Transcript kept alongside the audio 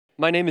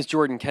My name is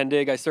Jordan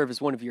Kendig. I serve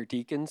as one of your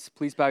deacons.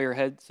 Please bow your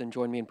heads and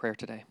join me in prayer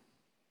today.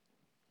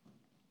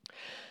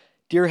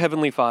 Dear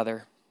Heavenly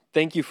Father,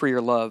 thank you for your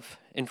love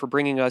and for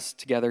bringing us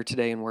together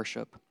today in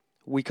worship.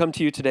 We come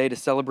to you today to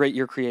celebrate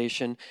your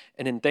creation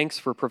and in thanks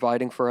for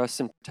providing for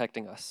us and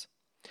protecting us.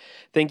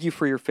 Thank you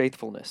for your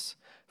faithfulness,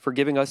 for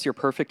giving us your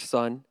perfect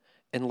Son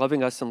and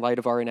loving us in light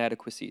of our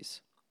inadequacies.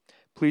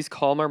 Please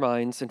calm our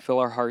minds and fill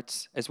our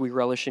hearts as we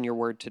relish in your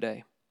word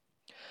today.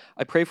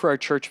 I pray for our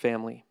church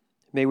family.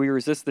 May we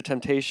resist the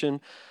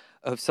temptation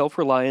of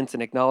self-reliance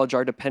and acknowledge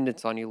our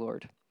dependence on you,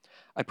 Lord.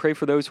 I pray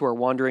for those who are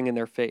wandering in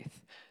their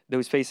faith,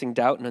 those facing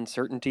doubt and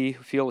uncertainty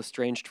who feel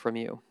estranged from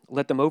you.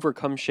 Let them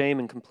overcome shame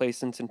and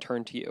complacence and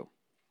turn to you.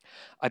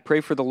 I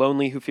pray for the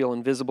lonely who feel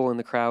invisible in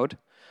the crowd,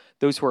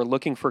 those who are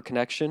looking for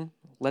connection.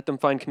 Let them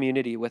find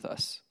community with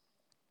us.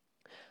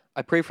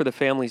 I pray for the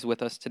families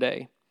with us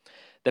today,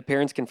 that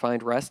parents can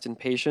find rest and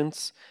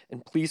patience,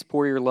 and please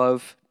pour your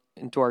love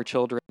into our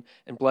children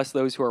and bless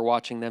those who are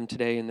watching them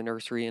today in the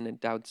nursery and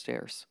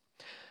downstairs.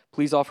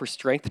 Please offer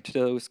strength to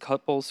those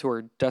couples who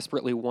are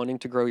desperately wanting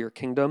to grow your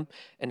kingdom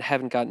and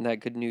haven't gotten that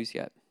good news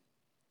yet.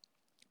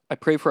 I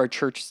pray for our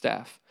church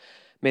staff.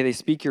 May they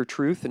speak your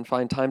truth and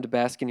find time to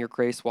bask in your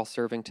grace while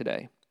serving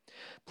today.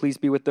 Please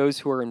be with those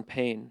who are in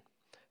pain.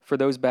 For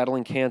those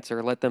battling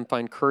cancer, let them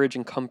find courage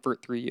and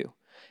comfort through you.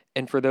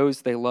 And for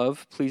those they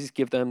love, please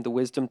give them the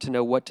wisdom to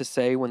know what to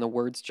say when the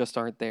words just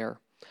aren't there.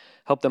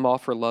 Help them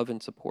offer love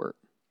and support.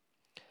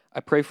 I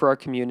pray for our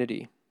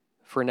community,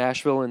 for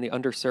Nashville and the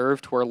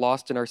underserved who are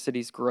lost in our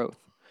city's growth.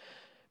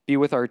 Be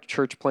with our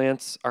church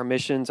plants, our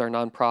missions, our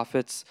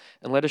nonprofits,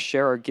 and let us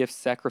share our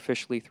gifts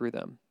sacrificially through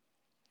them.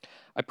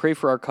 I pray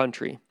for our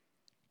country.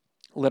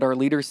 Let our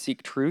leaders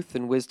seek truth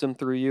and wisdom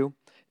through you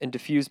and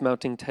diffuse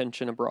mounting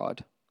tension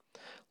abroad.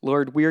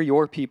 Lord, we are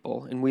your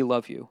people and we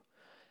love you.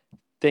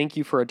 Thank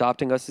you for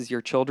adopting us as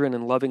your children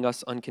and loving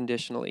us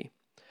unconditionally.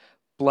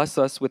 Bless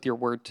us with your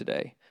word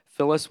today.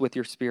 Fill us with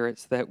your spirit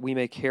so that we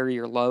may carry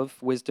your love,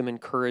 wisdom, and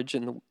courage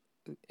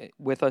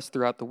with us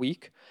throughout the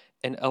week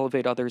and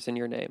elevate others in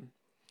your name.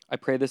 I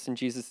pray this in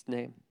Jesus'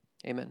 name.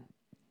 Amen.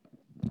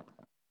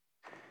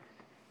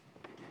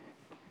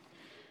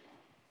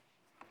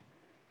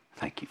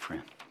 Thank you,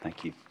 friend.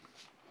 Thank you.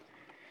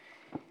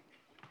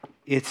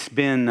 It's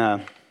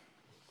been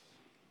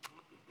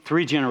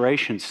 3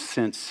 generations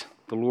since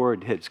the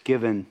Lord has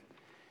given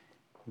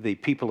the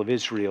people of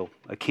Israel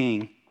a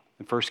king.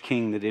 The first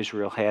king that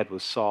Israel had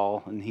was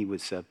Saul, and he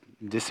was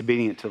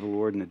disobedient to the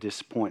Lord and a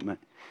disappointment.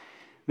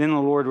 Then the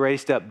Lord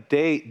raised up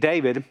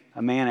David,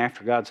 a man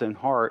after God's own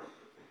heart.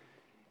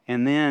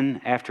 And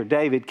then after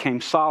David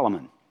came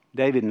Solomon.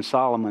 David and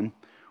Solomon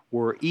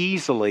were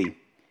easily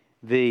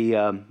they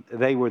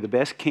were the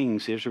best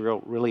kings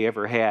Israel really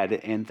ever had.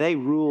 And they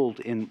ruled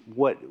in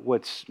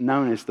what's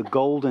known as the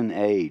golden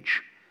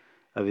age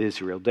of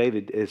Israel.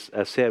 David, as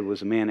I said,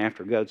 was a man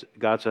after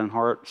God's own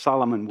heart.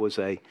 Solomon was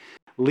a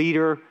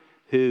leader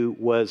who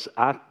was,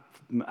 I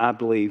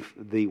believe,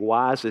 the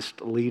wisest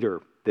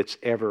leader that's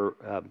ever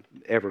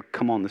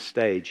come on the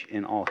stage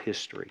in all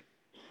history.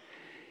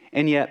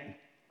 And yet,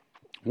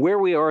 where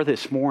we are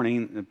this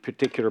morning, a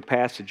particular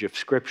passage of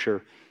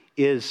Scripture,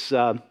 is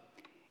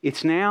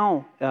it's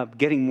now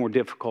getting more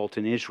difficult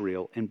in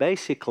Israel. And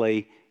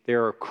basically,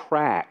 there are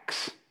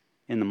cracks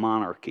in the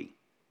monarchy.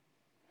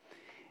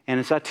 And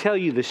as I tell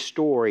you this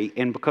story,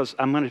 and because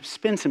I'm going to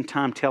spend some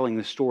time telling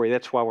the story,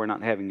 that's why we're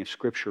not having a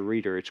scripture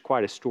reader. It's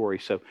quite a story,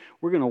 so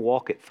we're going to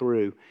walk it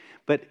through.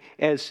 But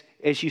as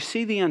you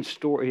see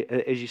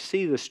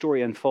the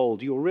story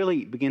unfold, you'll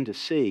really begin to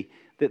see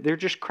that there are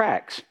just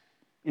cracks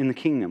in the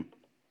kingdom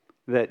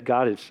that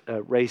God has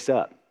raised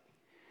up,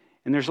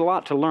 and there's a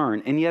lot to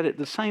learn. And yet, at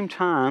the same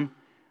time,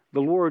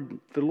 the Lord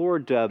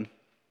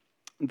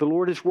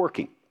is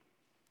working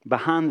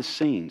behind the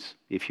scenes,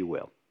 if you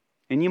will.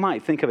 And you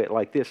might think of it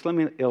like this. Let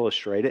me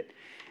illustrate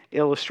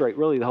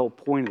really the whole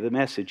point of the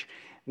message.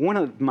 One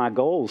of my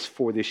goals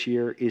for this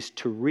year is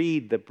to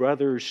read the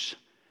brothers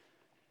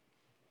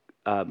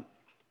I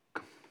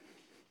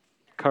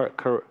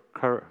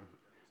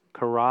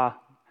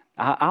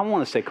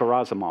want to say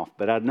Karamazov,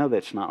 but I know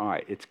that's not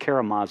right. It's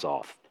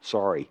Karamazov.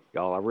 Sorry,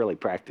 y'all. I really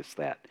practiced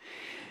that.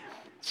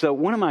 So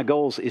one of my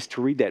goals is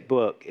to read that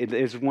book. It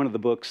is one of the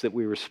books that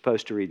we were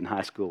supposed to read in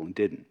high school and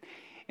didn't.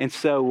 And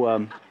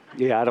so...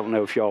 I don't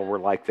know if y'all were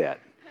like that.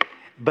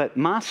 But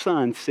my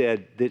son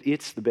said that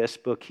it's the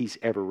best book he's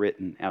ever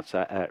read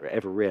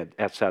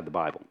outside the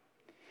Bible.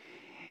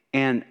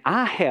 And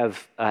I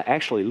have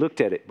actually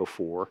looked at it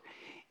before,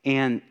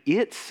 and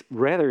it's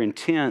rather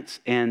intense.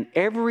 And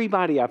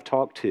everybody I've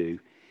talked to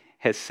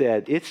has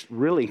said it's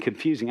really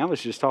confusing. I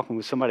was just talking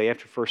with somebody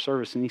after first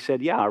service, and he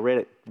said, I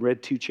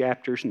read 2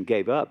 chapters and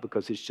gave up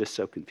because it's just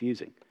so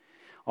confusing.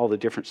 All the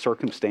different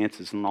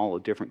circumstances and all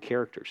the different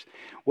characters.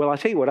 Well, I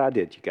tell you what I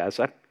did, you guys.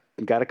 I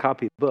got a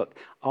copy of the book.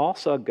 I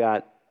also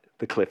got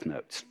the Cliff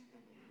Notes.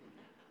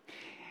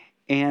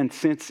 And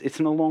since it's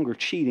no longer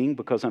cheating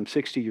because I'm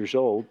 60 years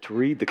old to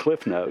read the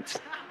Cliff Notes,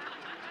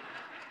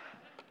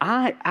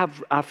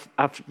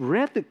 I've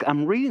read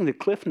I'm reading the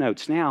Cliff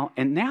Notes now,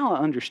 and now I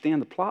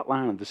understand the plot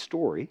line of the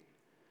story.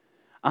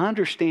 I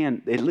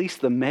understand at least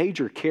the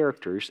major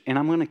characters, and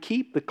I'm going to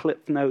keep the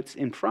Cliff Notes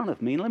in front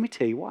of me, and let me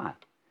tell you why.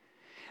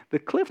 The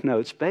Cliff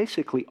Notes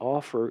basically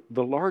offer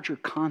the larger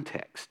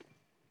context.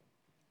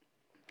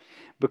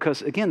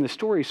 Because, again, the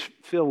story is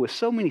filled with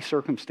so many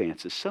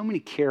circumstances, so many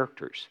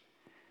characters,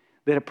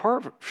 that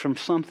apart from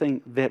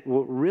something that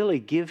will really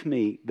give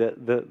me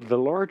the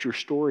larger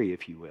story,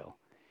 if you will,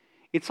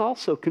 it's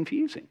also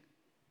confusing.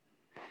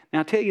 Now,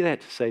 I'll tell you that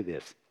to say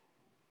this.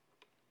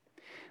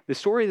 The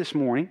story this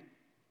morning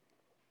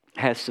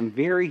has some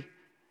very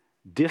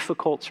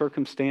difficult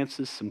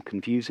circumstances, some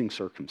confusing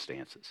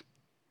circumstances.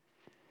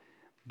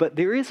 But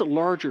there is a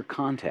larger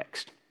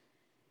context.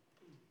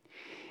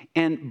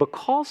 And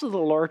because of the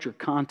larger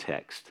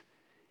context,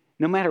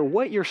 no matter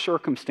what your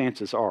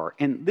circumstances are,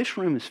 and this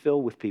room is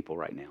filled with people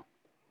right now,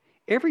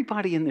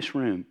 everybody in this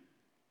room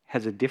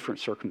has a different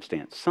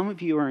circumstance. Some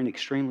of you are in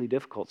extremely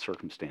difficult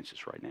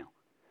circumstances right now.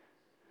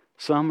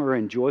 Some are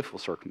in joyful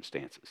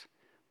circumstances.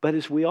 But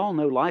as we all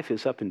know, life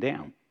is up and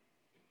down.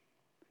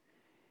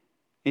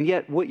 And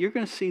yet, what you're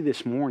going to see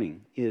this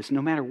morning is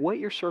no matter what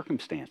your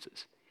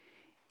circumstances,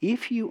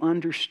 if you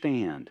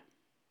understand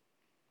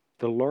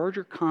the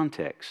larger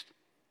context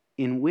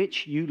in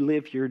which you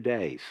live your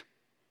days,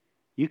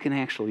 you can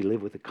actually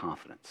live with a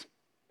confidence.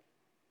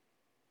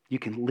 You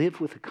can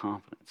live with a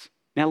confidence.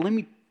 Now, let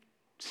me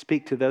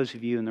speak to those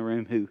of you in the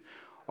room who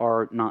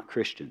are not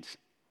Christians,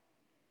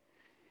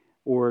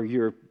 or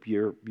you're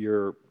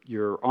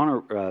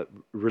on a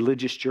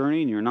religious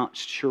journey and you're not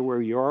sure where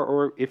you are,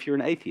 or if you're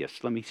an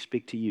atheist, let me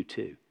speak to you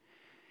too.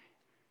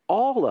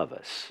 All of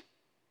us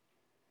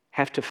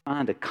have to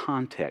find a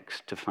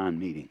context to find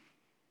meaning.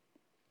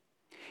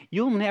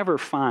 You'll never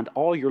find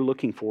all you're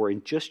looking for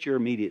in just your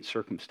immediate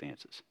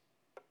circumstances.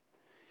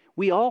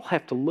 We all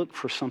have to look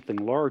for something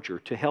larger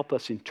to help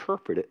us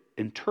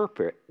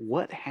interpret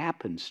what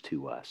happens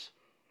to us.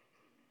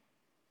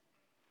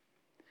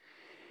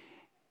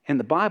 And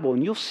the Bible,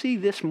 and you'll see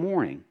this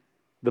morning,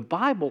 the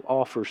Bible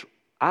offers,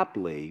 I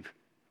believe,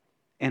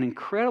 an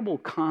incredible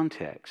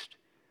context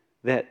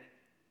that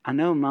I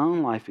know my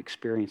own life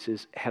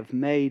experiences have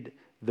made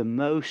the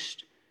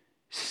most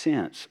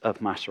sense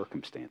of my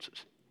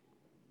circumstances.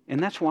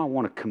 And that's why I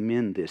want to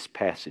commend this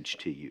passage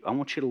to you. I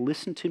want you to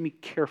listen to me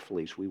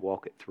carefully as we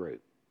walk it through.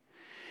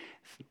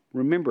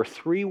 Remember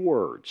 3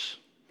 words.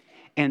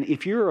 And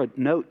if you're a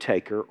note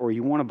taker or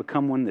you want to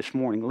become one this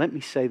morning, let me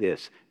say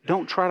this.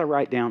 Don't try to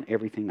write down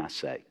everything I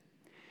say.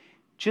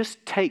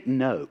 Just take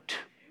note.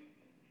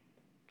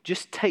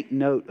 Just take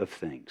note of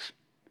things.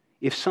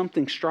 If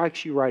something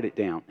strikes you, write it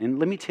down. And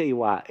let me tell you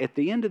why. At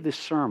the end of this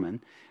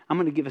sermon, I'm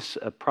going to give us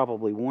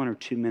probably 1 or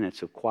 2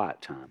 minutes of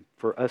quiet time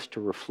for us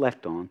to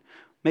reflect on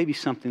maybe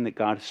something that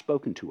God has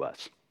spoken to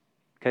us.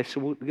 Okay,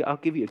 so I'll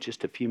give you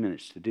just a few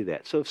minutes to do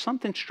that. So if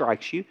something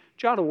strikes you,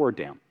 jot a word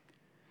down.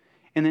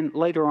 And then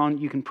later on,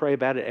 you can pray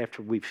about it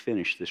after we've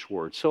finished this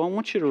word. So I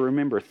want you to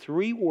remember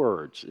 3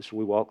 words as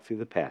we walk through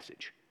the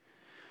passage.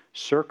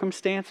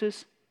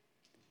 Circumstances,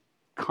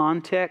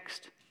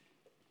 context,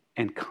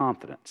 and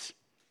confidence.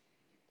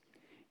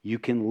 You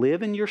can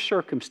live in your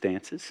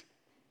circumstances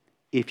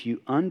if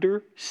you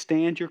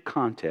understand your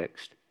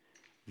context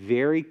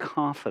very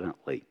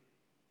confidently.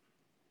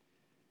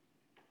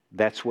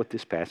 That's what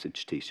this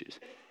passage teaches.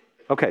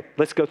 Okay,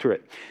 let's go through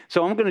it.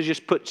 So I'm going to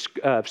just put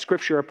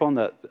scripture up on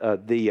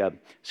the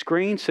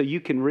screen so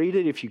you can read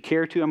it if you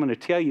care to. I'm going to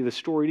tell you the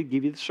story to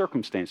give you the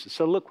circumstances.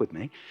 So look with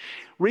me.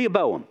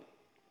 Rehoboam.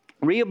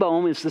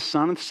 Rehoboam is the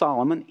son of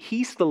Solomon.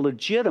 He's the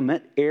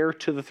legitimate heir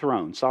to the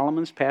throne.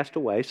 Solomon's passed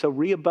away, so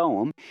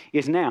Rehoboam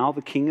is now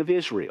the king of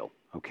Israel.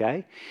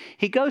 Okay?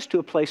 He goes to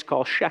a place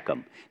called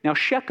Shechem. Now,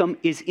 Shechem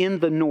is in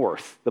the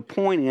north. The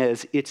point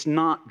is, it's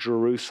not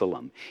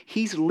Jerusalem.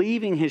 He's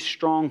leaving his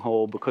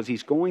stronghold because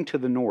he's going to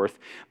the north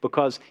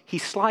because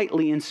he's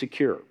slightly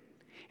insecure.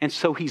 And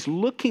so he's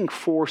looking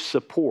for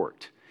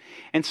support.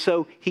 And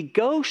so he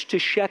goes to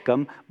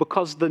Shechem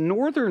because the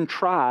northern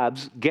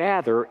tribes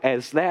gather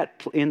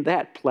in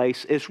that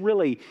place as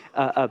really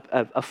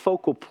a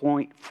focal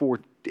point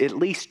for at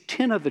least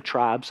 10 of the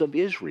tribes of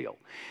Israel.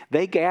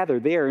 They gather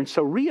there, and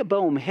so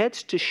Rehoboam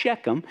heads to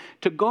Shechem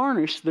to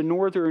garnish the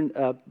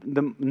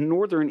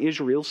northern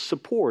Israel's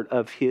support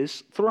of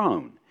his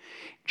throne.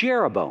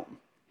 Jeroboam.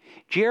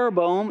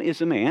 Jeroboam is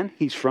a man,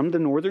 he's from the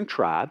northern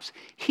tribes.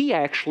 He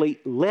actually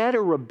led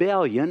a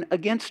rebellion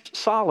against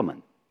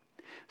Solomon.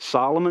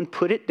 Solomon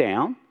put it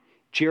down.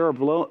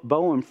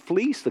 Jeroboam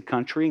flees the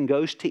country and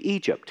goes to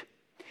Egypt.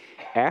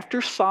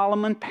 After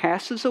Solomon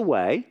passes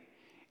away,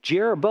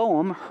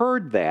 Jeroboam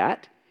heard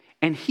that,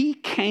 and he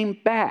came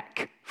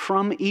back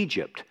from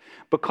Egypt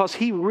because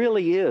he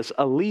really is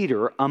a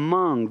leader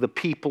among the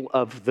people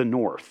of the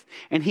north.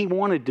 And he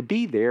wanted to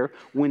be there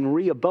when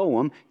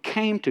Rehoboam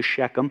came to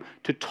Shechem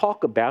to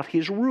talk about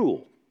his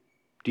rule.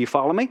 Do you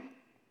follow me?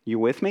 You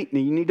with me? Now,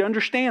 you need to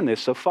understand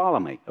this, so follow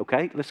me,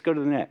 okay? Let's go to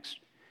the next.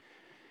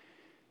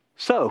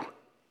 So,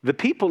 the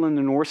people in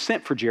the north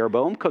sent for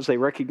Jeroboam because they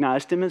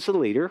recognized him as a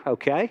leader,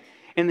 okay?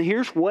 And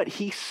here's what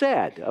he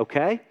said,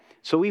 okay?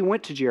 So he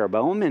went to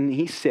Jeroboam and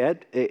he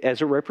said,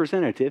 as a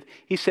representative,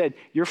 he said,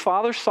 your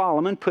father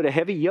Solomon put a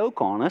heavy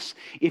yoke on us.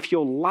 If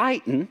you'll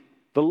lighten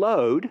the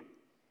load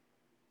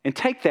and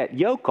take that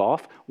yoke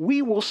off,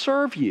 we will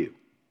serve you.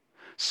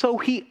 So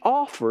he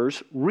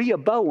offers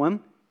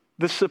Rehoboam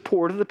the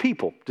support of the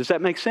people. Does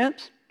that make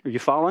sense? Are you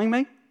following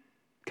me?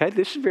 Okay,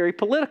 this is very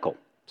political.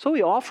 So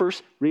he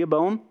offers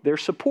Rehoboam their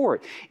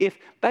support. If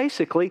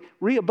basically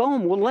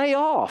Rehoboam will lay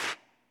off.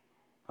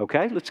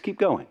 Okay, let's keep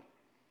going.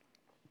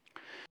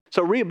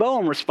 So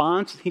Rehoboam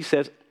responds, he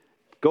says,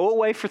 go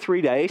away for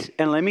 3 days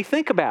and let me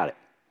think about it.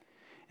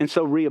 And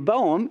so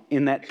Rehoboam,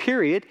 in that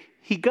period,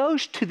 he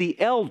goes to the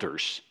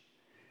elders,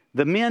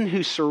 the men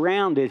who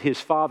surrounded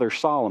his father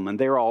Solomon.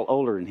 They're all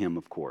older than him,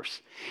 of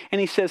course. And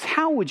he says,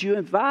 how would you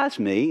advise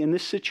me in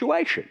this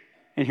situation?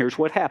 And here's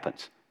what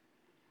happens.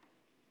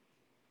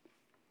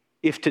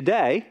 If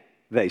today,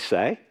 they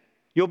say,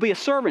 you'll be a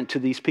servant to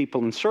these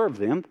people and serve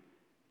them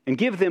and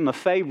give them a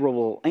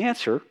favorable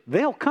answer,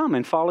 they'll come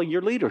and follow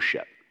your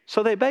leadership.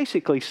 So they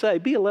basically say,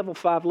 be a level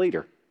 5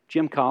 leader.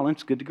 Jim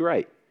Collins, good to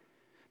great.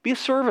 Be a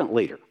servant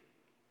leader.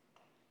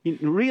 You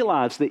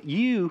realize that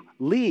you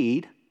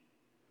lead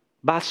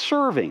by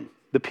serving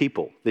the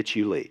people that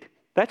you lead.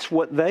 That's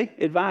what they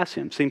advise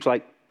him. Seems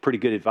like pretty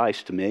good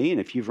advice to me. And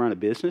if you've run a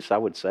business, I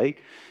would say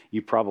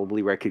you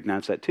probably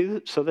recognize that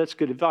too. So that's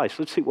good advice.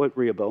 Let's see what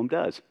Rehoboam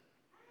does.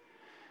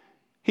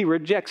 He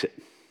rejects it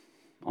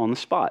on the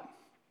spot.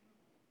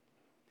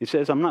 He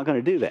says, I'm not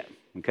going to do that.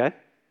 Okay?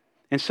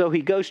 And so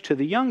he goes to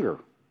the younger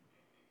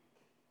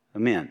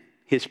men,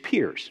 his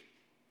peers,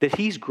 that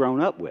he's grown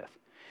up with.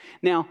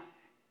 Now,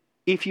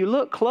 if you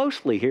look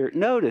closely here,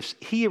 notice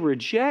he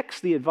rejects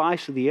the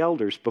advice of the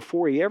elders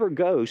before he ever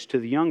goes to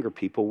the younger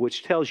people,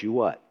 which tells you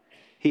what?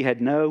 He had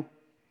no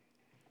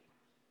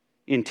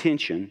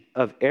intention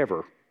of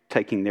ever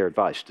taking their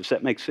advice. Does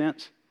that make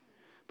sense?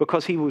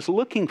 Because he was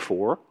looking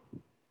for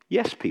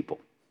yes people.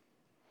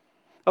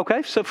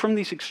 Okay, so from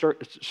these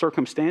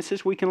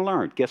circumstances, we can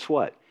learn. Guess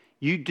what?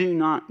 You do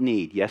not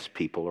need yes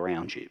people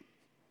around you.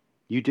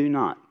 You do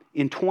not.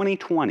 In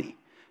 2020,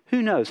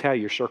 who knows how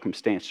your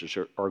circumstances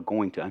are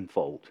going to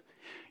unfold?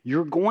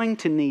 You're going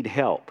to need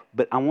help,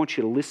 but I want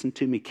you to listen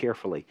to me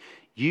carefully.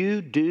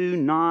 You do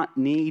not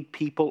need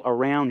people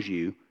around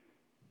you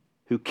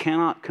who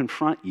cannot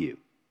confront you.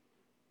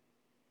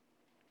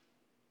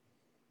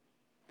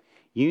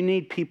 You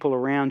need people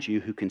around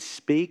you who can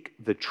speak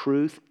the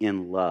truth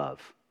in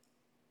love.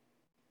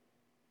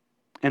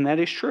 And that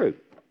is true.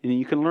 And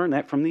you can learn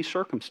that from these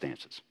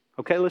circumstances.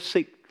 Okay, let's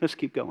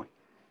keep going.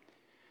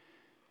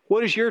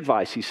 What is your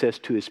advice, he says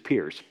to his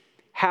peers?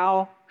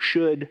 How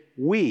should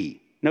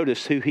we,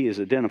 notice who he is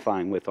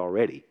identifying with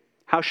already,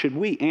 how should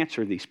we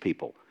answer these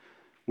people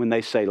when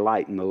they say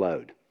lighten the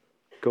load?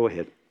 Go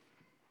ahead.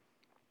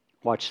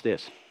 Watch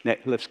this.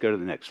 Let's go to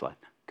the next slide.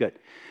 Good.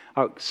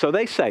 So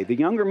they say, the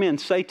younger men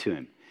say to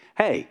him,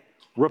 hey,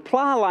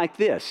 reply like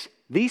this.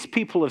 These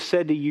people have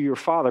said to you, your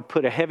father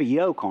put a heavy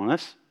yoke on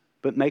us,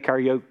 but make our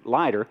yoke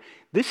lighter.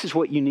 This is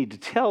what you need to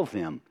tell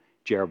them,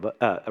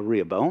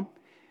 Rehoboam.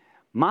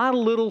 My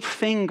little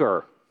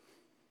finger.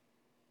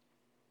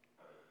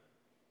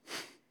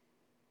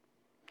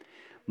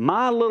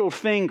 My little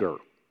finger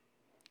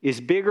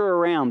is bigger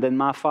around than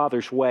my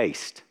father's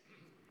waist.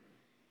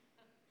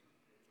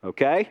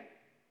 Okay?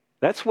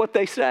 That's what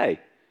they say.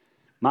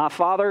 My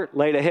father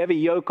laid a heavy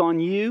yoke on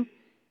you.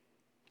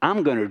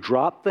 I'm going to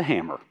drop the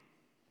hammer.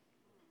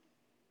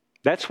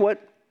 That's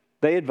what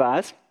they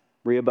advise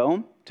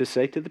Rehoboam to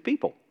say to the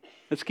people.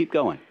 Let's keep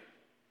going.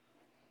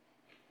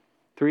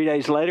 3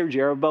 days later,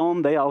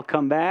 Jeroboam, they all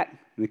come back.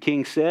 The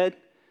king said,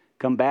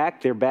 come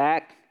back. They're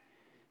back.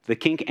 The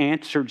king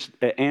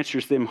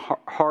answers them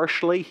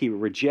harshly. He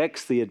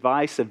rejects the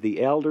advice of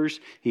the elders.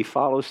 He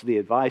follows the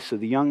advice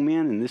of the young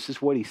men. And this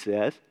is what he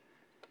says.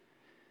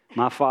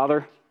 My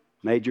father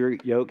made your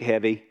yoke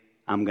heavy.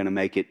 I'm going to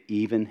make it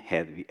even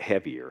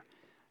heavier.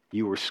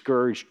 You were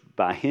scourged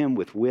by him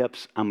with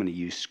whips. I'm going to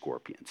use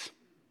scorpions.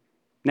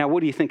 Now, what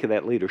do you think of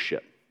that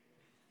leadership?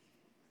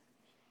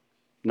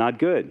 Not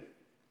good.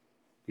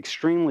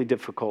 Extremely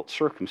difficult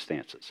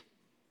circumstances.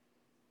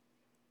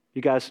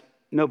 You guys,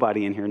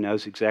 nobody in here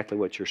knows exactly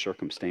what your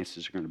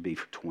circumstances are going to be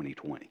for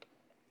 2020.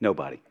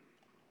 Nobody.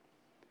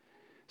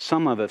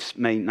 Some of us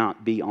may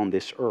not be on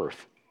this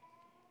earth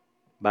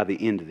by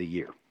the end of the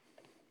year.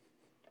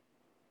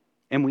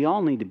 And we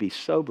all need to be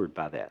sobered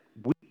by that.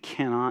 We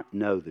cannot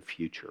know the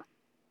future.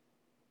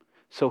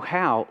 So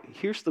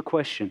here's the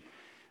question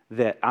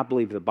that I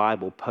believe the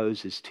Bible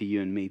poses to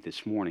you and me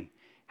this morning.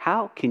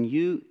 How can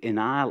you and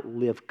I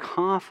live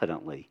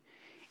confidently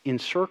in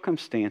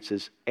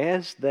circumstances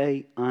as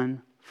they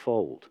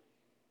unfold?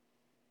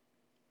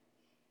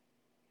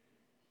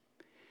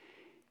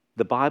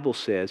 The Bible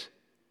says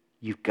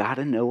you've got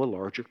to know a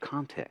larger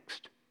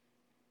context.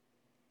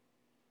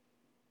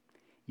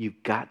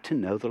 You've got to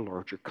know the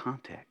larger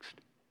context.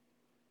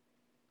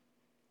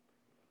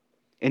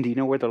 And do you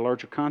know where the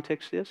larger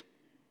context is?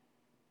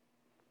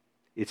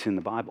 It's in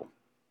the Bible.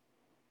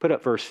 Put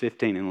up verse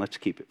 15 and let's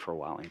keep it for a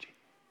while, Angie.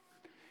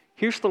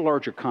 Here's the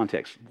larger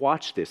context.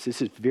 Watch this.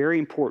 This is very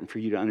important for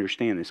you to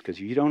understand this, because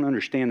if you don't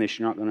understand this,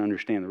 you're not going to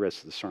understand the rest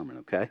of the sermon,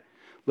 okay?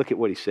 Look at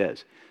what he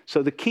says.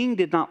 So the king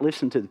did not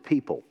listen to the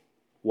people.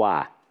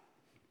 Why?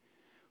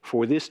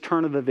 For this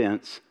turn of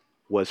events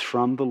was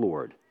from the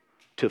Lord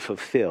to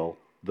fulfill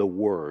the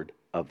word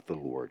of the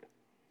Lord.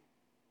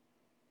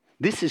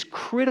 This is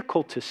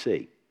critical to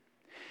see.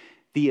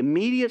 The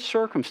immediate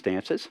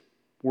circumstances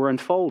were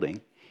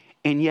unfolding,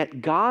 and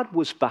yet God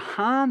was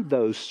behind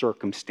those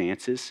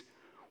circumstances,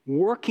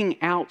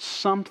 working out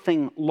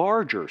something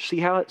larger. See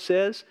how it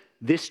says?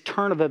 This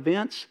turn of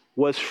events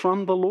was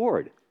from the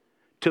Lord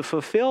to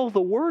fulfill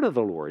the word of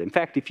the Lord. In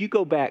fact, if you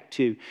go back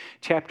to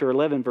chapter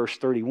 11, verse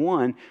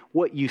 31,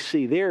 what you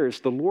see there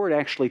is the Lord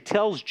actually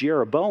tells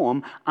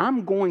Jeroboam,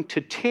 I'm going to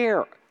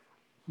tear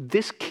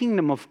this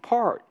kingdom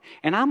apart,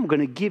 and I'm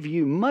going to give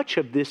you much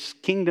of this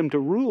kingdom to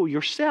rule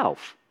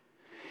yourself.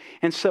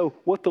 And so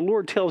what the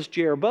Lord tells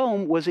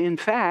Jeroboam was, in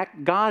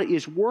fact, God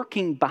is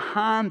working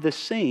behind the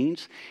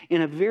scenes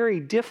in a very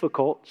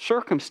difficult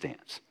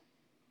circumstance.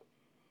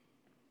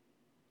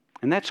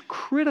 And that's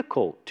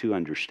critical to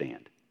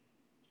understand.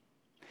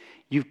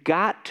 You've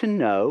got to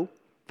know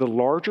the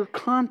larger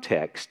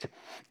context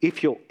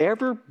if you'll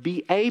ever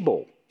be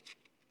able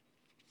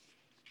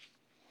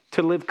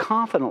to live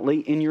confidently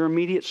in your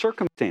immediate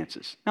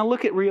circumstances. Now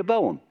look at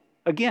Rehoboam.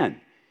 Again,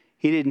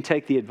 he didn't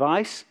take the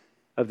advice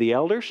of the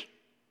elders.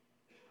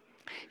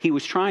 He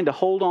was trying to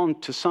hold on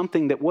to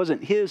something that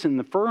wasn't his in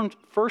the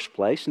first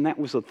place, and that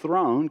was a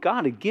throne.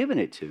 God had given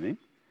it to him.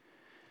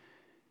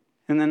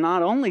 And then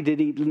not only did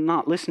he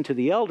not listen to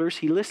the elders,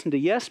 he listened to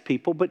yes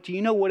people, but do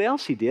you know what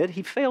else he did?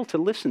 He failed to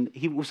listen.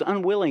 He was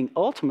unwilling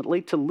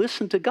ultimately to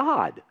listen to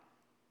God.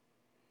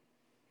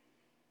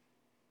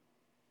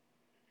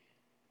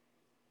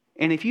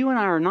 And if you and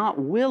I are not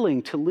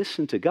willing to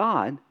listen to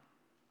God,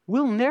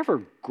 we'll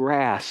never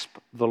grasp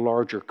the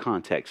larger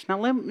context. Now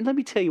let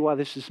me tell you why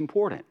this is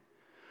important.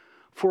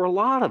 For a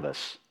lot of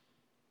us,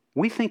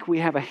 we think we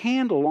have a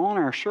handle on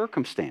our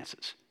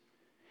circumstances.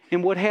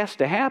 And what has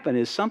to happen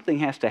is something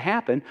has to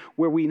happen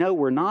where we know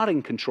we're not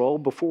in control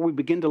before we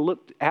begin to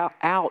look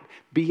out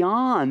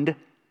beyond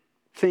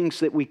things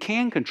that we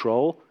can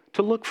control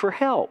to look for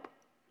help.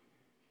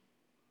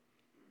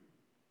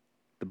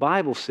 The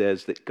Bible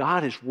says that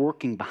God is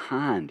working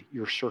behind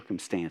your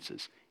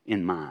circumstances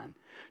in mind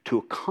to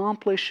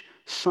accomplish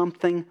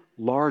something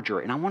larger.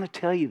 And I want to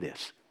tell you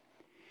this.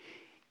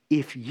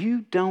 If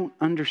you don't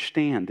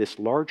understand this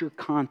larger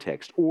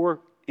context,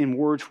 or in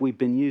words we've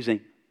been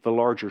using, the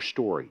larger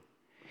story,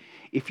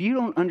 if you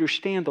don't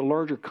understand the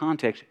larger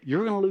context,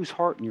 you're going to lose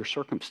heart in your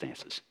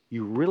circumstances.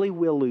 You really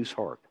will lose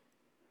heart.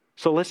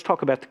 So let's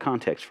talk about the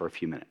context for a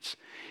few minutes.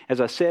 As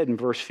I said in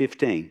verse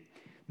 15,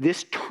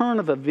 this turn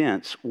of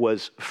events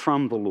was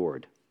from the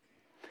Lord.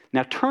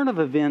 Now, turn of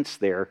events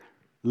there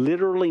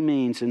literally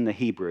means in the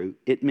Hebrew,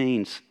 it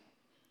means,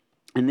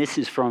 and this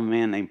is from a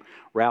man named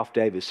Ralph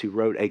Davis who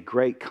wrote a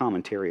great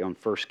commentary on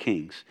 1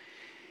 Kings.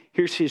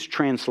 Here's his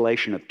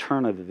translation of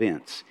turn of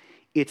events.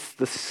 It's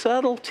the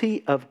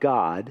subtlety of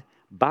God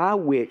by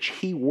which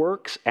he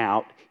works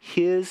out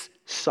his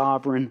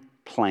sovereign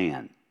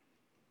plan.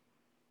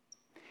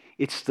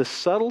 It's the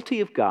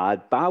subtlety of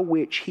God by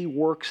which he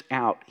works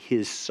out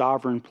his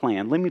sovereign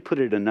plan. Let me put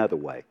it another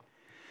way.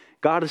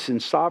 God is in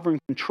sovereign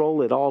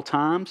control at all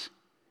times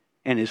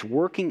and is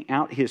working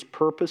out his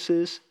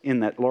purposes in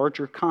that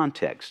larger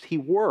context. He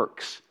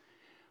works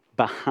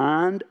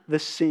behind the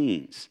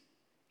scenes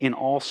in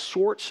all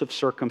sorts of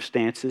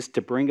circumstances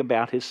to bring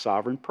about his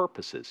sovereign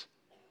purposes.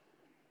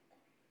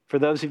 For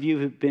those of you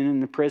who've been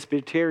in the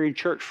Presbyterian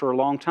Church for a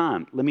long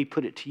time, let me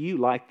put it to you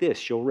like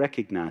this. You'll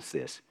recognize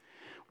this.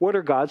 What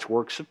are God's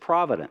works of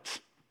providence?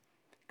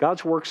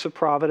 God's works of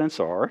providence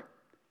are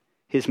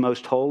his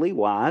most holy,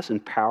 wise,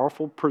 and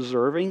powerful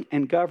preserving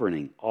and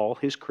governing all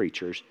his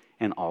creatures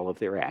and all of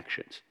their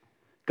actions.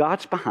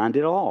 God's behind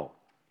it all.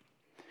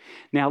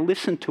 Now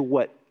listen to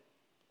what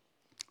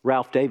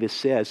Ralph Davis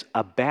says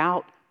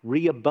about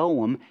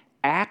Rehoboam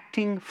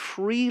acting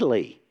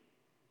freely.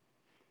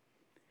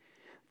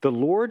 The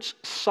Lord's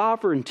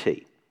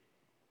sovereignty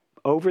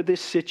over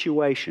this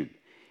situation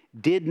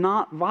did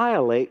not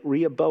violate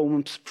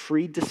Rehoboam's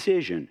free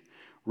decision.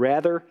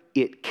 Rather,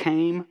 it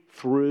came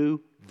through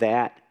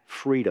that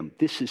freedom.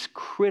 This is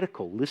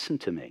critical. Listen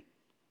to me.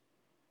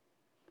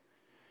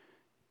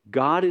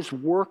 God is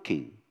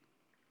working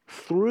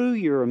through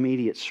your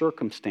immediate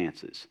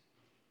circumstances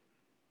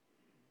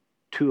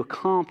to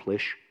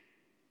accomplish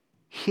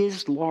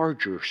his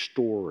larger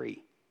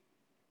story.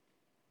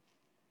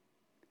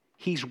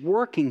 He's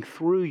working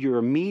through your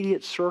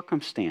immediate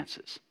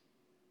circumstances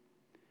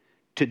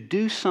to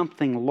do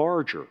something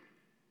larger.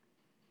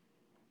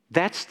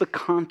 That's the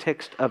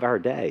context of our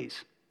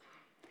days.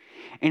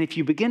 And if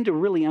you begin to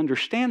really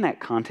understand that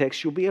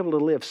context, you'll be able to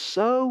live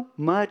so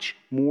much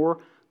more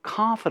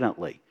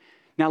confidently.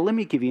 Now, let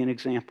me give you an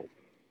example.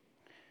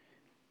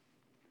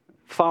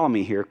 Follow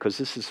me here, because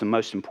this is the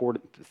most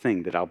important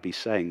thing that I'll be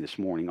saying this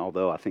morning,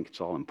 although I think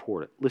it's all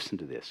important. Listen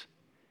to this.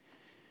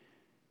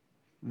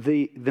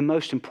 The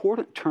most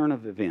important turn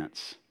of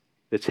events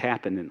that's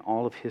happened in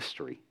all of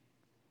history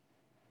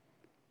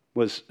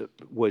was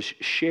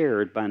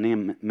shared by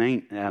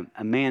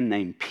a man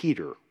named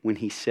Peter when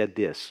he said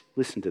this.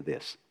 Listen to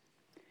this.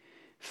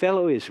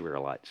 Fellow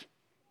Israelites,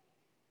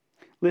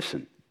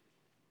 listen.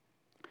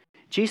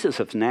 Jesus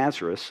of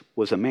Nazareth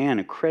was a man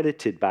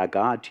accredited by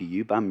God to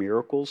you by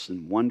miracles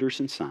and wonders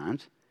and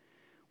signs,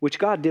 which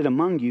God did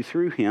among you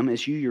through him,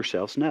 as you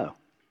yourselves know.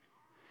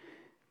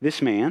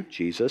 This man,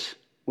 Jesus,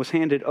 was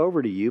handed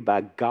over to you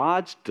by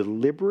God's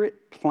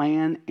deliberate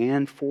plan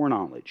and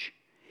foreknowledge,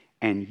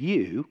 and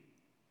you,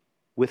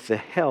 with the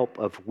help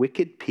of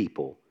wicked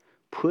people,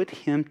 put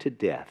him to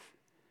death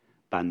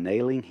by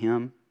nailing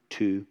him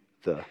to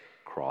the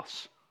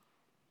cross.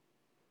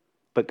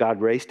 But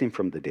God raised him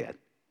from the dead,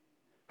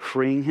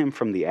 freeing him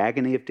from the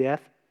agony of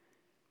death,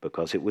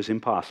 because it was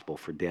impossible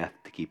for death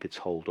to keep its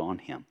hold on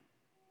him.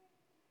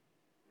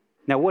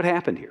 Now, what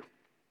happened here?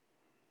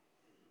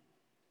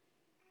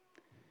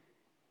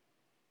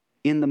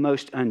 In the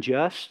most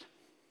unjust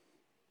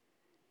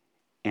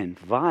and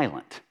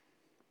violent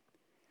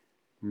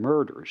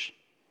murders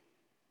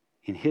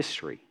in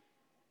history,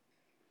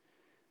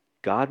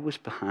 God was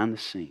behind the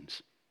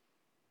scenes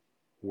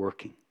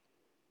working.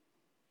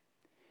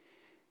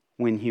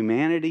 When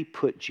humanity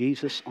put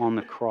Jesus on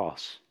the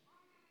cross,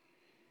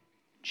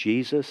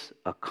 Jesus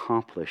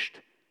accomplished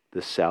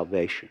the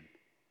salvation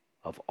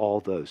of all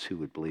those who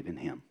would believe in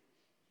him.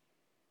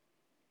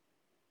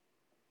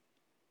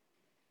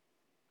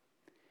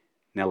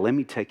 Now let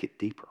me take it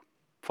deeper.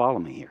 Follow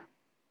me here.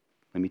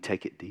 Let me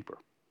take it deeper.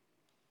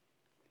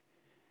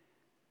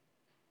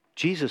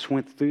 Jesus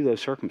went through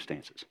those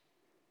circumstances.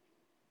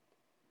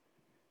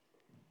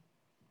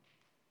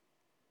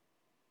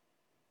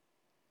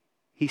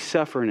 He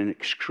suffered an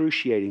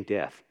excruciating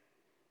death.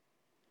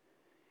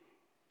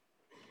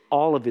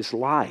 All of his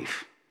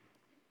life,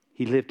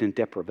 he lived in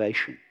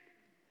deprivation.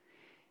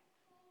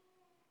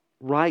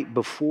 Right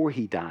before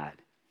he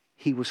died,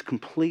 he was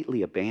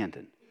completely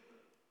abandoned.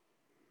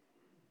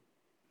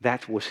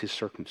 That was his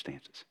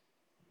circumstances.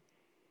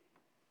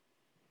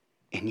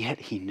 And yet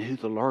he knew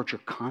the larger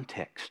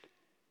context.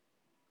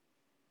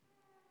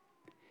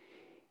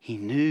 He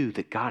knew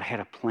that God had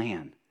a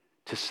plan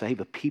to save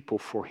a people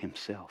for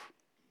himself.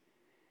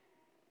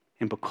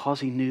 And because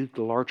he knew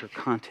the larger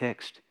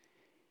context,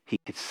 he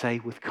could say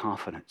with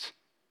confidence,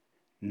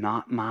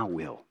 not my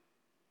will,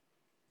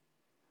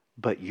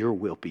 but your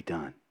will be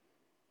done.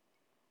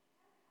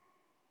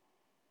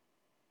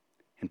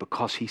 And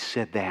because he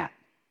said that,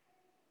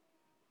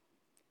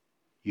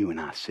 you and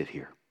I sit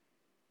here.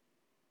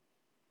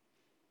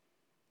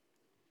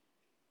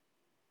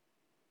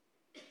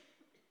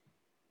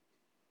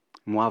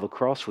 And while the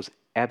cross was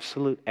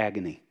absolute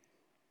agony,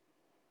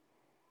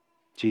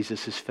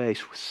 Jesus'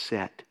 face was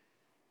set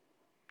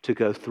to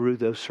go through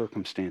those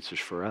circumstances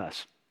for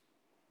us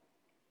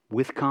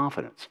with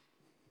confidence,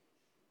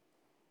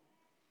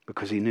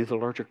 because he knew the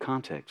larger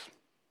context,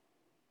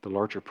 the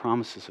larger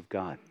promises of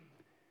God.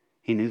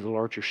 He knew the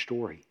larger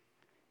story.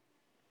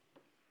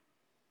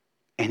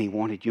 And he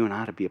wanted you and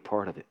I to be a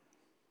part of it.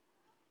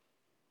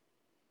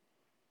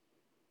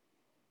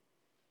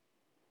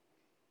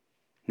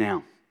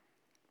 Now,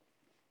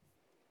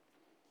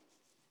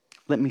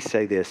 let me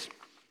say this.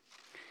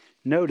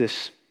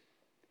 Notice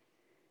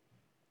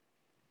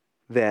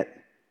that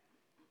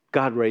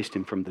God raised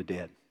him from the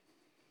dead.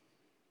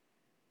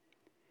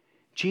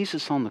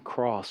 Jesus on the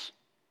cross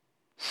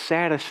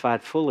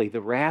satisfied fully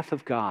the wrath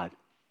of God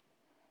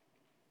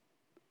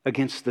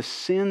against the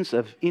sins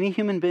of any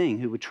human being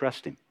who would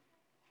trust him.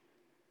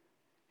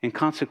 And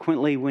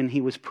consequently, when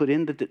he was put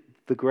in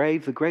the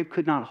grave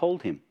could not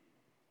hold him.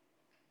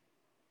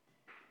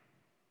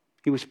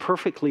 He was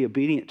perfectly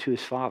obedient to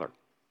his Father.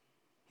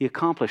 He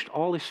accomplished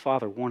all his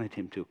Father wanted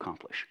him to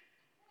accomplish.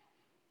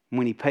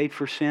 When he paid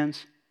for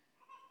sins,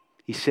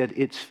 he said,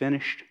 "It's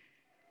finished."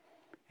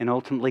 And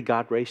ultimately,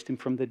 God raised him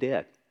from the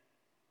dead.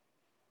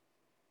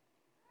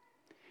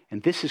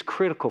 And this is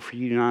critical for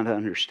you not to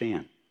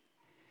understand.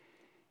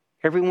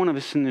 Every one of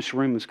us in this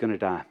room is going to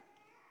die.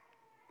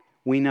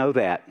 We know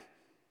that.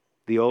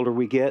 The older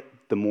we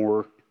get, the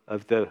more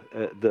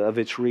of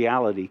its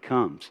reality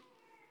comes.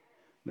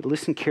 But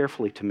listen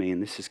carefully to me,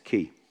 and this is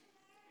key.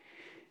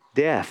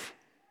 Death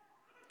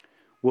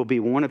will be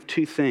one of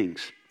two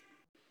things.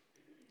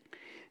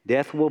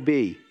 Death will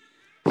be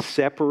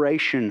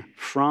separation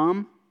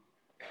from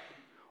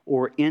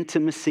or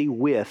intimacy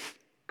with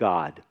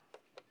God.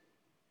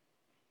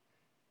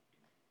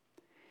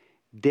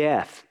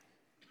 Death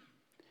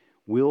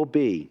will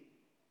be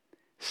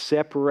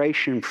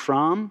separation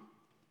from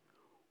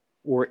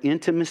or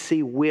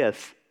intimacy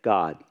with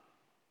God.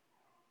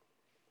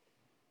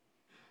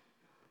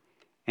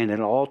 And it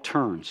all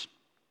turns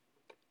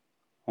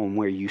on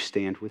where you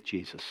stand with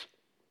Jesus.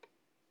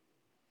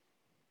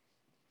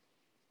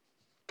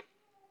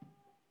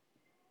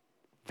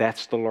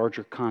 That's the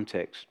larger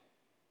context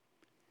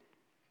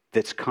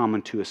that's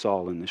common to us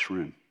all in this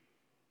room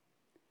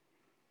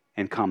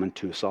and common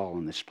to us all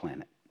on this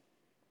planet.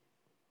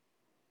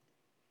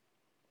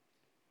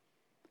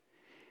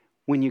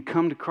 When you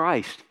come to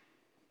Christ,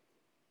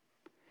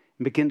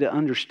 and begin to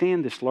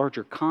understand this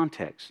larger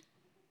context,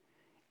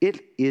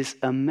 it is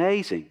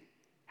amazing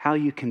how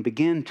you can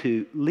begin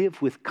to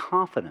live with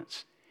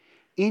confidence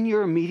in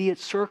your immediate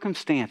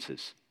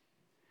circumstances.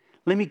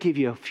 Let me give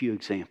you a few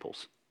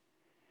examples.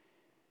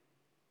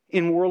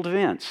 In world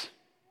events,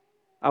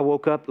 I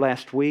woke up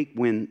last week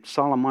when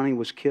Soleimani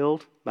was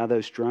killed by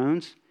those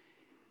drones,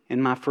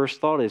 and my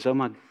first thought is, oh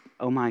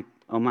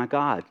my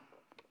God,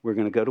 we're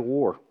going to go to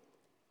war.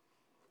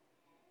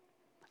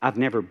 I've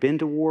never been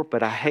to war,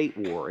 but I hate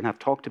war. And I've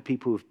talked to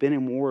people who've been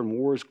in war, and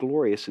war is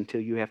glorious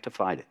until you have to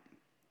fight it.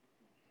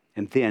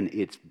 And then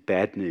it's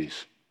bad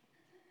news,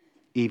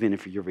 even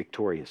if you're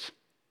victorious.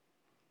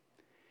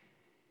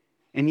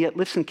 And yet,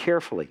 listen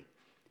carefully.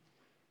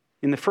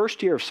 In the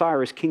first year of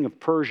Cyrus, king of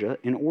Persia,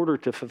 in order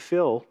to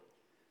fulfill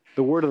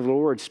the word of the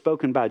Lord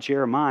spoken by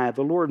Jeremiah,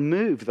 the Lord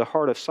moved the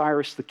heart of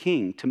Cyrus the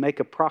king to make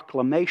a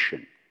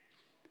proclamation.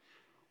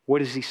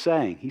 What is he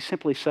saying? He's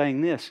simply saying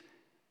this,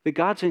 that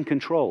God's in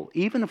control,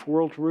 even of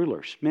world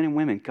rulers, men and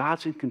women.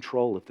 God's in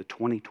control of the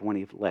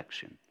 2020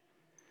 election.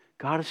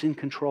 God is in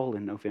control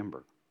in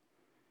November.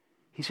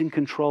 He's in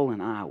control in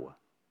Iowa.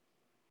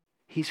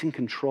 He's in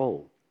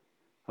control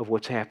of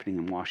what's happening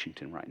in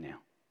Washington right now.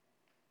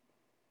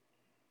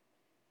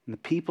 And the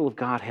people of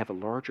God have a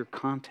larger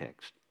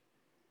context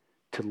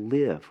to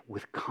live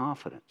with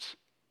confidence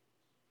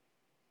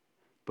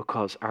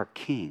because our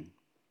King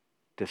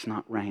does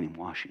not reign in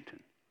Washington.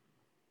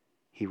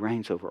 He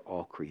reigns over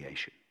all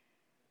creation.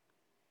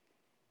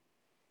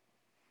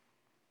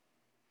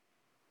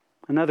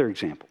 Another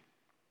example,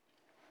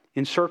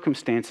 in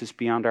circumstances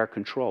beyond our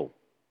control.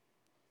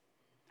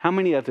 How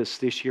many of us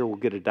this year will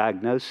get a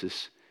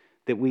diagnosis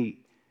that we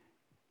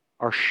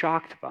are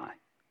shocked by?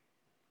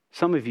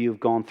 Some of you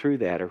have gone through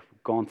that or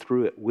gone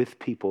through it with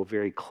people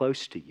very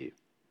close to you.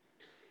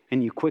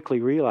 And you quickly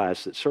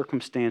realize that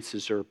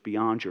circumstances are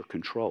beyond your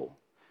control.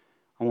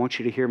 I want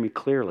you to hear me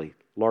clearly.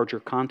 Larger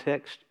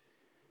context,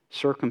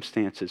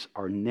 circumstances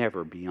are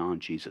never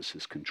beyond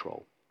Jesus'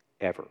 control,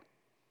 ever.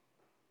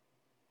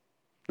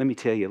 Let me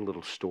tell you a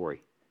little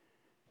story.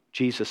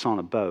 Jesus on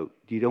a boat.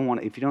 If you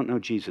don't know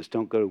Jesus,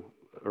 don't go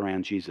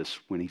around Jesus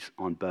when he's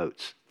on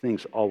boats.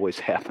 Things always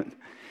happen.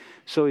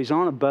 So he's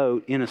on a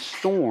boat in a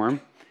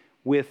storm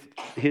with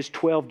his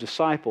 12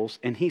 disciples,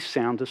 and he's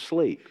sound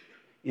asleep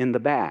in the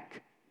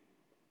back.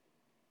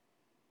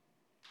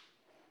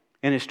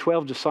 And his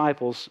 12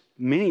 disciples,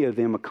 many of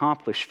them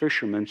accomplished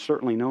fishermen,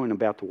 certainly knowing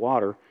about the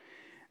water,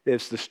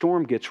 as the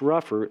storm gets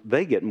rougher,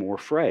 they get more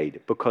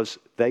afraid because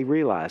they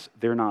realize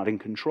they're not in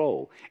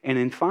control.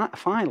 And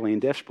finally,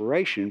 in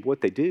desperation, what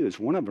they do is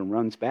one of them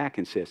runs back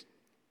and says,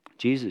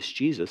 Jesus,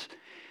 Jesus.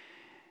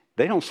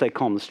 They don't say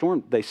calm the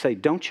storm. They say,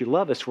 don't you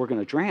love us? We're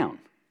going to drown.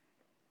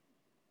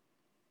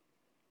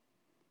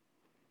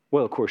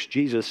 Well, of course,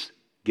 Jesus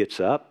gets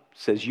up,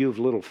 says, you have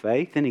little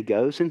faith, and he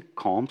goes and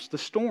calms the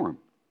storm.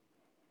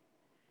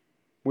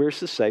 Where's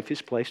the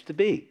safest place to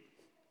be?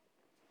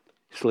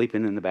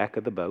 Sleeping in the back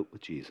of the boat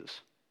with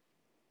Jesus.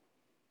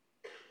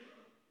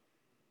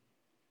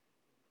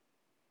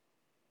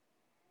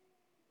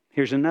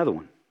 Here's another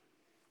one.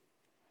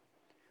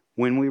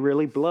 When we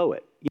really blow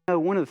it. You know,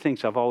 one of the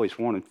things I've always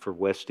wanted for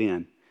West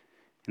End,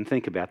 and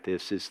think about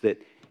this, is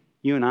that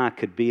you and I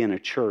could be in a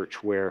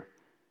church where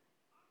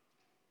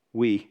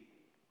we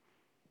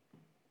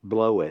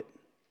blow it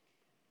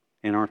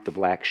and aren't the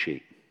black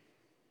sheep.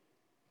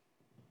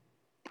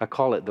 I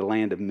call it the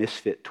land of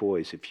misfit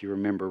toys, if you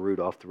remember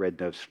Rudolph the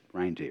Red-Nosed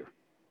Reindeer.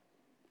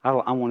 I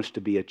want us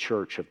to be a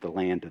church of the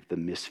land of the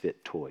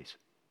misfit toys.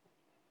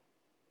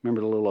 Remember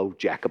the little old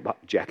Jack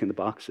in the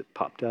Box that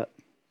popped up?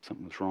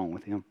 Something was wrong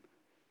with him.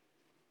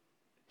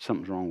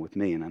 Something's wrong with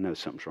me, and I know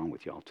something's wrong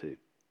with y'all too.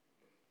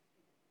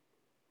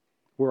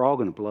 We're all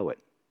going to blow it.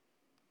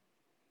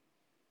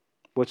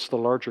 What's the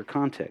larger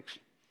context?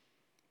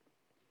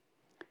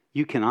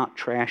 You cannot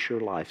trash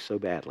your life so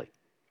badly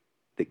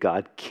that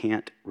God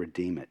can't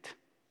redeem it.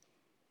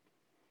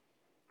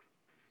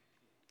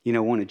 You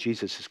know, one of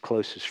Jesus'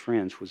 closest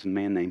friends was a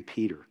man named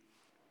Peter.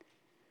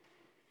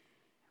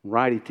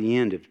 Right at the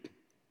end of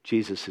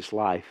Jesus'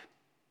 life,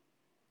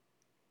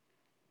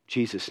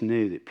 Jesus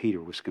knew that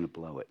Peter was going to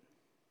blow it.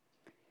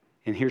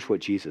 And here's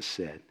what Jesus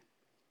said.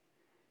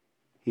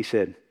 He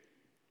said,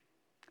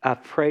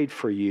 I've prayed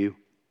for you,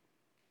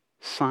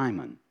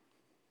 Simon.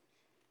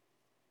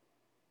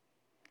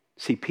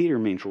 See, Peter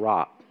means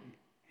rock.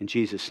 And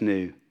Jesus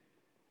knew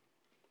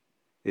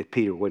that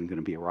Peter wasn't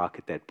going to be a rock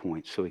at that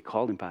point, so he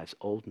called him by his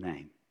old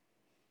name.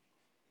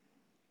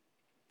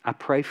 I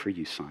pray for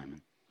you,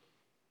 Simon,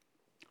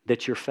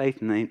 that your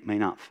faith may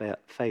not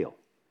fail.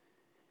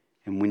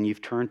 And when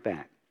you've turned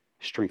back,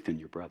 strengthen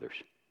your brothers.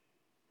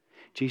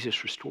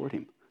 Jesus restored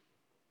him.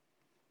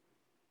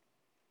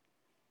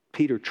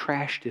 Peter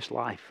trashed his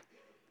life,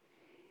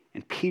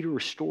 and Peter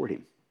restored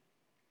him.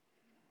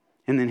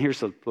 And then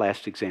here's the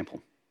last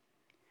example.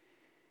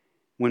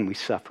 When we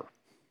suffer.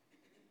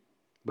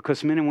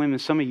 Because men and women,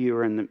 some of you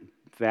are in the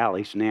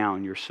valleys now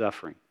and you're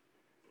suffering.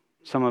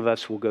 Some of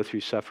us will go through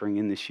suffering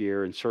in this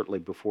year, and certainly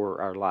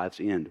before our lives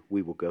end,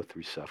 we will go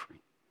through suffering.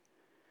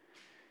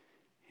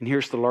 And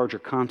here's the larger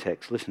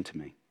context. Listen to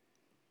me.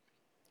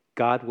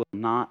 God will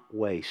not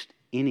waste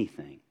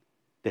anything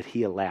that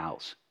he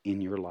allows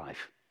in your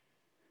life.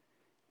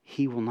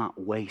 He will not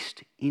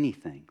waste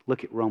anything.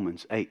 Look at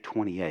Romans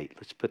 8:28.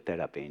 Let's put that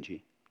up,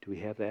 Angie. Do we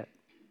have that?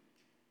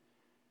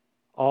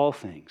 All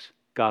things,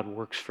 God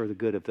works for the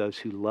good of those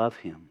who love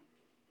him.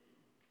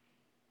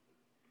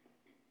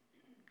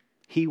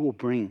 He will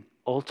bring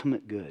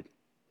ultimate good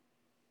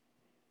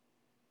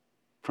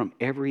from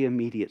every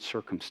immediate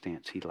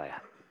circumstance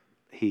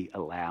he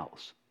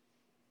allows.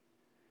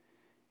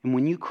 And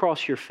when you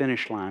cross your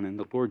finish line and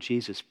the Lord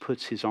Jesus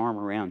puts his arm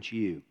around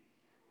you,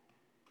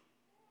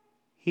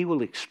 he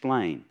will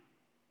explain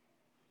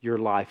your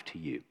life to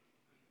you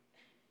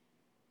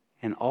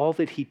and all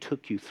that he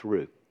took you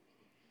through.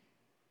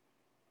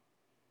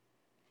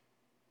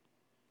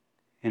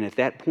 And at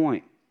that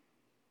point,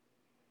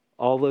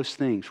 all those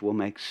things will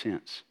make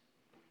sense.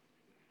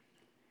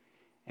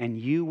 And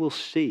you will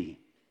see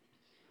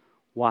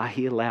why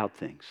he allowed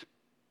things.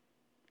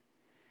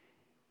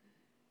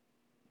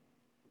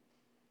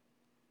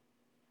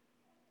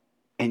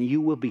 And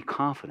you will be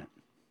confident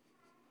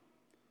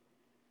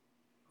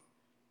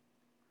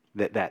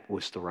that that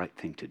was the right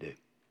thing to do.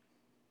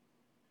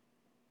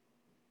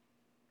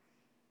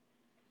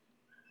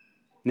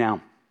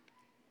 Now,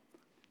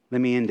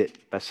 let me end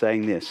it by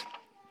saying this.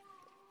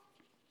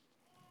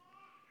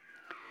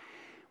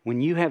 When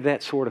you have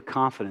that sort of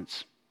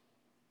confidence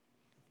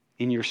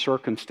in your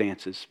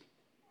circumstances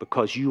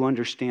because you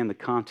understand the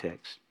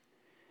context,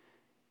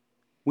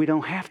 we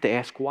don't have to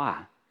ask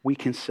why. We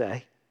can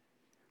say,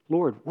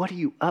 Lord, what are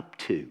you up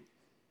to?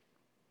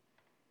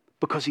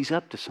 Because he's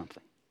up to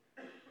something.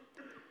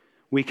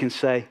 We can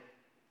say,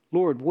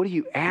 Lord, what are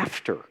you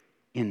after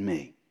in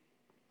me?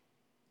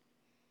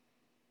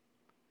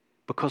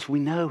 Because we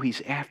know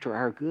he's after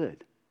our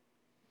good.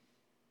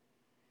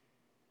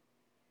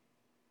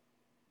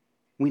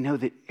 We know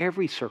that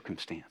every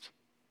circumstance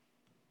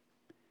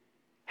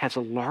has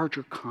a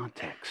larger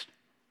context.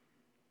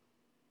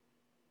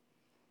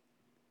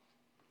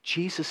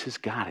 Jesus has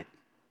got it.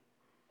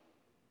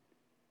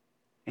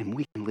 And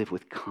we can live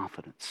with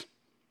confidence.